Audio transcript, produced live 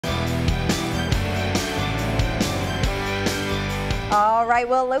All right,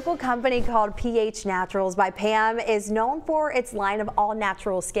 well, a local company called PH Naturals by Pam is known for its line of all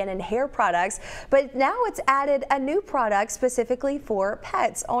natural skin and hair products, but now it's added a new product specifically for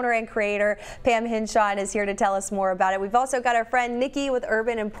pets. Owner and creator Pam Hinshaw is here to tell us more about it. We've also got our friend Nikki with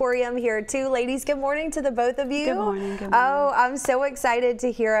Urban Emporium here too. Ladies, good morning to the both of you. Good morning. Good morning. Oh, I'm so excited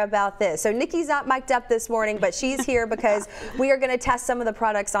to hear about this. So Nikki's not mic'd up this morning, but she's here because we are going to test some of the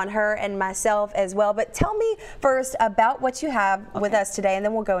products on her and myself as well. But tell me first about what you have with us today, and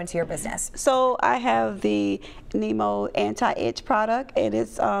then we'll go into your business. So I have the Nemo anti-itch product, and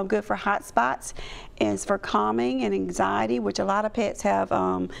it's good for hot spots. And it's for calming and anxiety, which a lot of pets have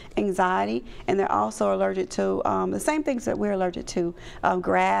anxiety, and they're also allergic to the same things that we're allergic to,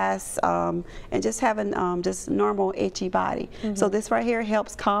 grass, and just having just normal itchy body. So this right here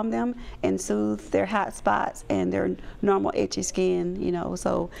helps calm them and soothe their hot spots and their normal itchy skin, you know.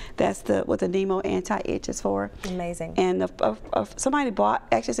 So that's what the Nemo anti-itch is for. Amazing. And somebody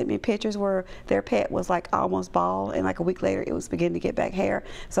actually sent me pictures where their pet was like almost bald, and like a week later it was beginning to get back hair.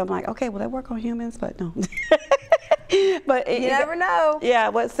 So I'm like, okay, will that work on humans? But no. But you never know. Yeah,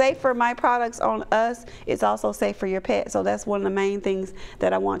 what's safe for my products on us is also safe for your pet. So that's one of the main things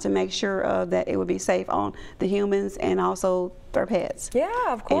that I want to make sure of, that it would be safe on the humans and also for pets. Yeah,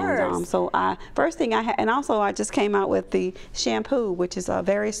 of course. And so first thing and also I just came out with the shampoo, which is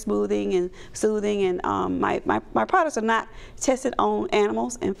very smoothing and soothing. And my products are not tested on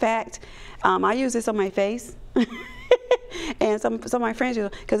animals. In fact, I use this on my face. And some of my friends use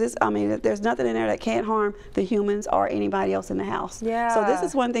it because there's nothing in there that can't harm the humans or anybody else in the house. Yeah. So this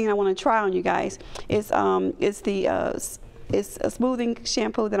is one thing I want to try on you guys. It's a smoothing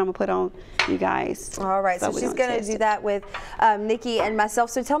shampoo that I'm gonna put on you guys. All right, so she's gonna do that with Nikki and myself.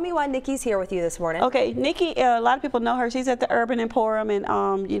 So tell me why Nikki's here with you this morning. Okay, Nikki, a lot of people know her. She's at the Urban Emporium,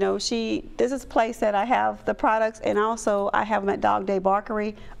 and you know, this is a place that I have the products, and also I have them at Dog Day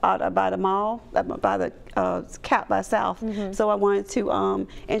Barkery out by the mall, by the Cap by South. So I wanted to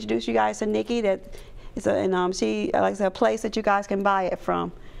introduce you guys to Nikki. She likes a place that you guys can buy it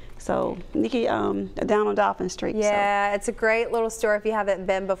from. So Nikki, down on Dolphin Street. Yeah, it's a great little store if you haven't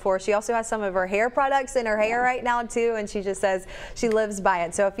been before. She also has some of her hair products in her hair right now too, and she just says she lives by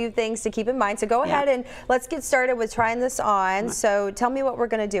it. So a few things to keep in mind. So go ahead and let's get started with trying this on. So tell me what we're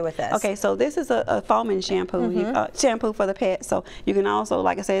going to do with this. Okay, so this is a foaming shampoo, shampoo for the pet. So you can also,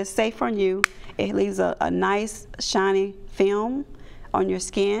 like I said, it's safe on you. It leaves a nice shiny film on your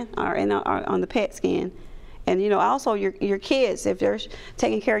skin or on the pet skin. And you know, also your kids, if they're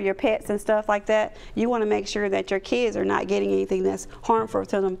taking care of your pets and stuff like that, you want to make sure that your kids are not getting anything that's harmful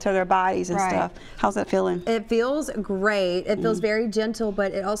to them, to their bodies and stuff. How's that feeling? It feels great. It feels very gentle,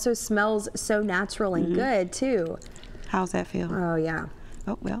 but it also smells so natural and good too. How's that feel? Oh yeah.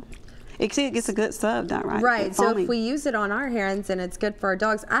 Oh well. It gets a good sub done, right? Right, so if we use it on our hands and it's good for our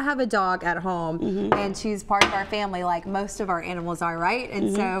dogs. I have a dog at home and she's part of our family like most of our animals are, right?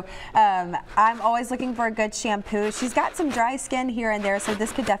 And so I'm always looking for a good shampoo. She's got some dry skin here and there, so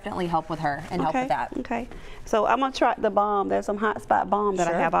this could definitely help with her and help with that. Okay, so I'm gonna try the balm. There's some hot spot balm that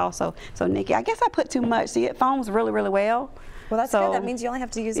I have also. So Nikki, I guess I put too much. See, it foams really, really well. Well, that's good. That means you only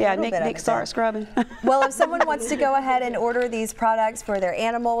have to use a little bit of it. Nick, start scrubbing. Well, if someone wants to go ahead and order these products for their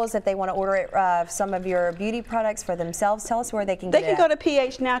animals, if they want to order it, some of your beauty products for themselves, tell us where they can get it. They can go to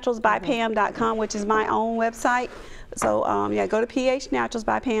phnaturalsbypam.com, which is my own website. So yeah, go to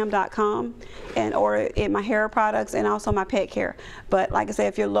phnaturalsbypam.com and order my hair products and also my pet care. But like I said,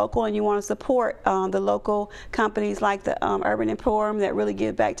 if you're local and you want to support the local companies like the Urban Emporium that really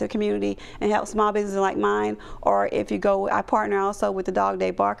give back to the community and help small businesses like mine, or if you go, I partner also with the Dog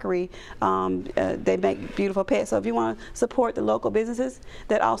Day Barkery. They make beautiful pets. So if you want to support the local businesses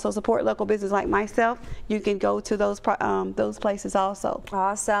that also support local businesses like myself, you can go to those places also.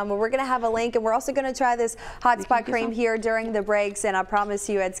 Awesome. Well, we're going to have a link, and we're also going to try this hot spot cream here during the breaks, and I promise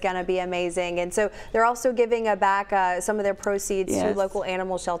you it's going to be amazing. And so they're also giving back some of their proceeds to local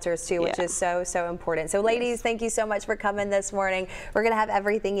animal shelters too, which is so important. So ladies, thank you so much for coming this morning. We're going to have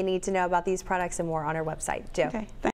everything you need to know about these products and more on our website. Joe. Okay.